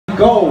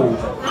gold.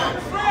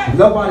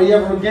 Nobody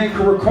ever again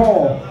can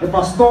recall if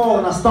I stall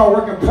and I start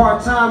working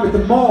part-time at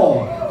the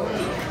mall.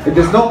 If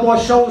there's no more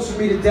shows for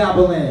me to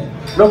dabble in,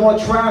 no more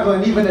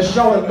traveling, even a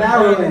show in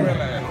Maryland.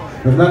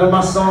 If none of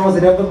my songs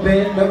had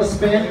never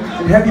spent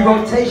in heavy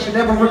rotation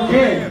ever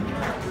again.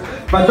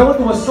 If I don't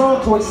do a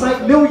song to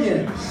excite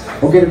millions,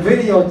 or get a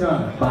video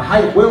done by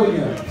Hype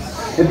Williams.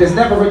 If there's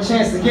never a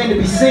chance again to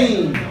be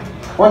seen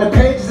on the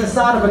pages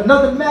inside of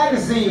another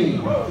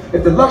magazine.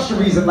 If the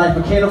luxuries in life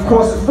I can't of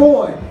course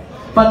afford.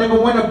 If I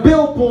never win a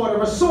Billboard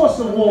or a Source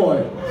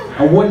Award,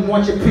 I wouldn't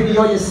want your pity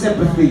or your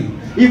sympathy.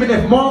 Even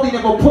if Marley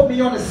never put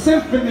me on a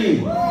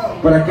symphony.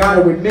 But I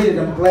gotta admit it,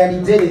 I'm glad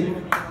he did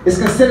it. It's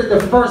considered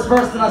the first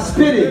verse that I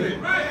spit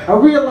it. I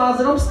realize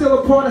that I'm still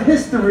a part of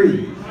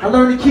history. I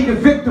learned the key to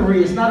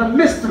victory, it's not a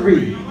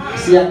mystery.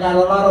 See, I got a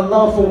lot of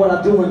love for what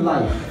I do in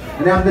life.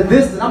 And after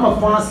this, then I'm gonna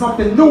find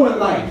something new in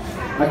life.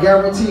 I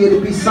guarantee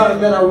it'll be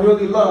something that I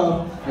really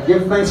love. I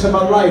give thanks for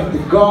my life, the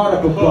God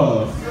up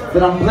above.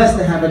 That I'm blessed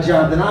to have a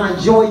job that I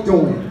enjoy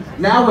doing.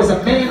 Now as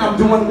a man, I'm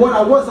doing what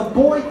I was a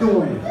boy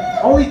doing.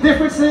 Only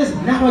difference is,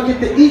 now I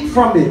get to eat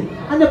from it.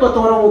 I never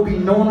thought I would be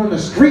known on the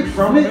street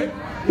from it.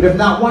 But if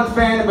not one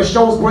fan ever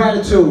shows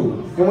gratitude,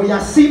 and when y'all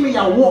see me,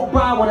 y'all walk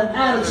by with an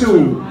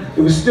attitude,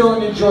 it was still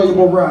an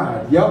enjoyable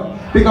ride,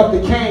 yup. Big up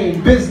the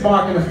Kane,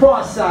 Bismarck, and the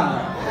Far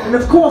Side. And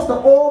of course to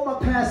all my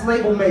past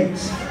label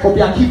mates. Hope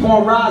y'all keep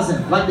on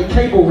rising like the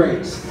cable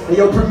rates. And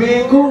yo,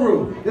 Premier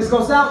Guru, this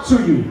goes out to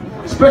you.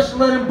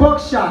 Special Ed and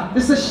Buckshot,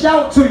 this a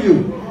shout to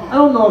you. I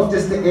don't know if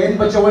this the end,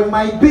 but yo, it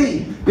might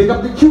be. Big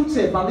up the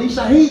Q-Tip, Ali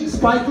Shaheed, and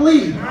Spike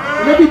Lee.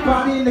 And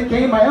everybody in the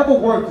game I ever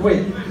worked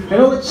with.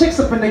 And all the chicks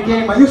up in the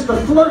game I used to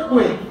flirt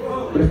with.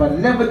 But if I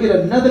never get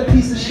another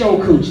piece of show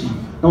coochie,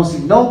 don't see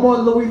no more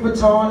Louis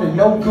Vuitton and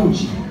no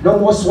Gucci. No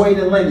more suede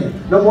and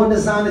linen, no more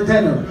designer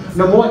denim.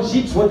 No more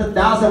Jeeps with the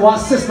 1000-watt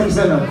systems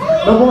in them.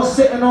 No more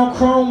sitting on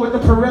chrome with the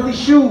Pirelli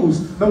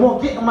shoes. No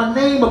more getting my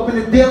name up in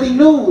the daily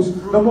news.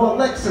 No more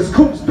Lexus,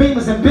 Coupes,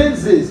 Beamers, and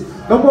Benzes.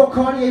 No more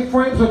Cartier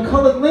frames with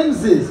colored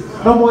lenses.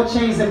 No more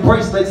chains and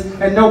bracelets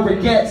and no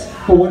regrets.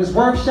 For what it's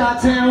worth,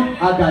 Chi-Town,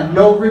 I got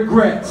no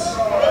regrets.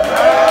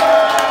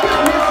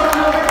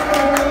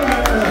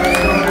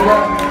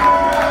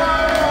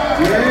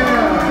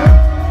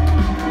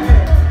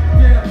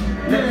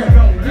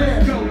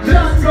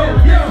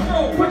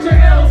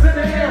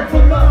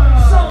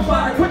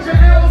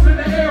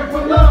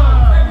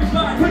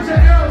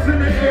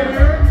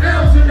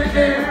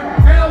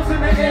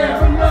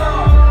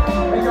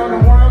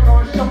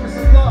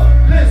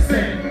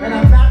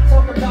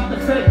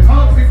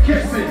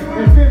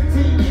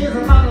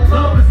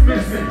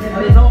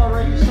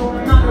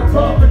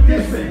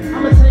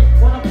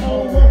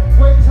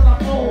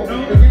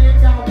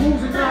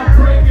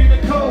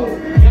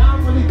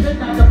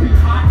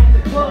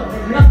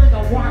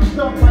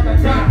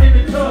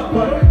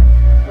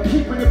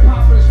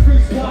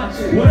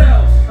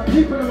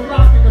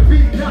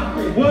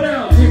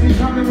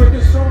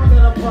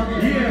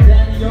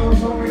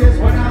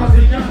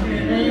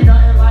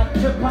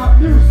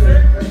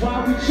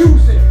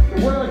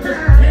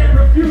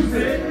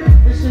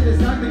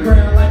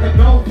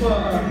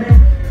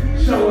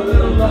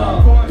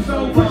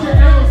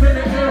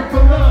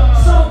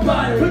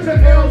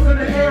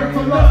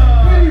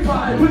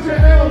 Put your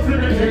L's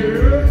in the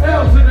air,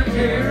 L's in the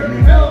air,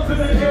 L's in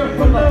the air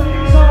for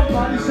love.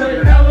 Somebody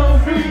say